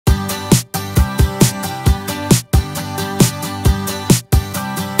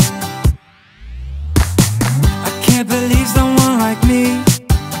believe someone like me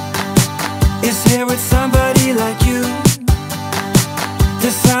is here with somebody like you.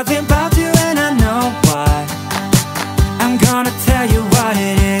 There's something about you and I know why. I'm gonna tell you what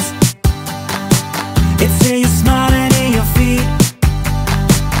it is. It's in your smile and in your feet.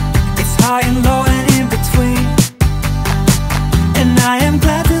 It's high and low and in between. And I am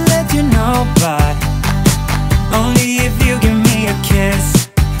glad to let you know, but only if you give me a kiss.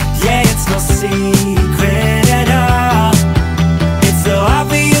 Yeah, it's no secret at all. It's so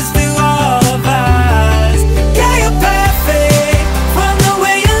obvious to all of us. Yeah, you're perfect, from the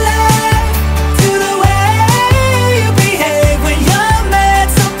way you laugh to the way you behave when you're mad.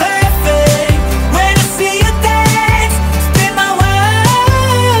 So perfect, when I see you dance, spin my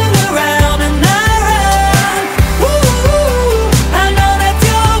world around and around. Ooh, I know that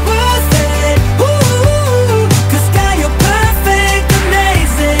you're worth it. Ooh, 'cause girl, you're perfect,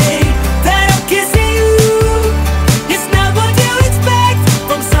 amazing. That I'm kissing you, it's not what you expect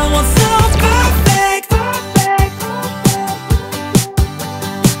from someone so perfect.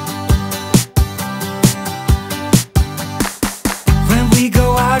 When we go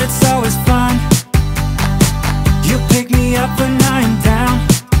out, it's always fun. You pick me up when I am down,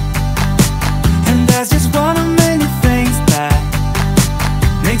 and that's just one of many things that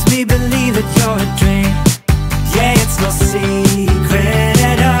makes me believe that you're a dream. Yeah, it's no secret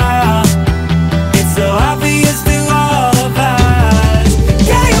at all. It's so obvious to all of us.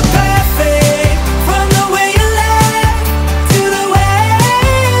 Yeah, you're perfect, from the way you laugh to the way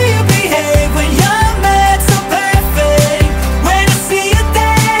you behave when you're mad. So perfect, when I see you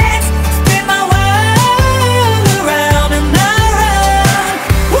dance, spin my world around and around.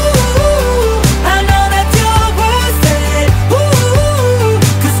 Ooh, I know that you're worth it. Ooh,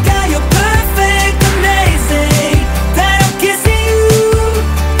 'cause girl, you're perfect, amazing. That I'm kissing you,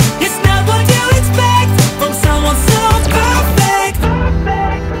 it's not what you expect from someone so perfect.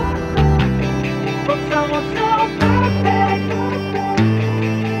 From someone so perfect.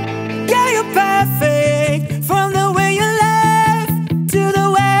 Yeah, you're perfect, from the way you laugh to the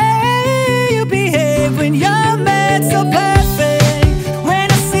way you behave when you're mad. So perfect, when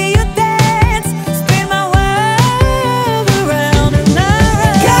I see you dance, spin my world around and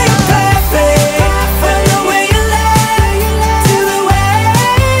around. Yeah, you're perfect, from the way you laugh to the way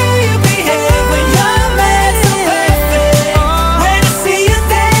you behave when you're mad. So perfect, when I see you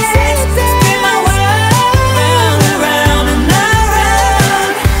dance, spin my world around and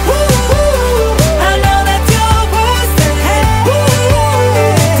around. Ooh, I know that you're worth it. Ooh,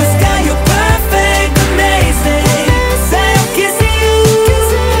 'cause girl, you're perfect, amazing. Say I'm kissing you,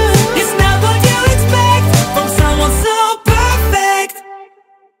 it's not what you expect from someone so perfect.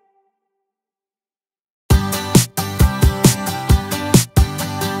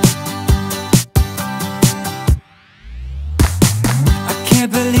 I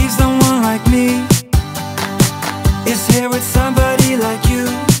can't believe someone like me is here with somebody like you.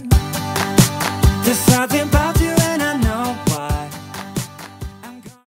 There's something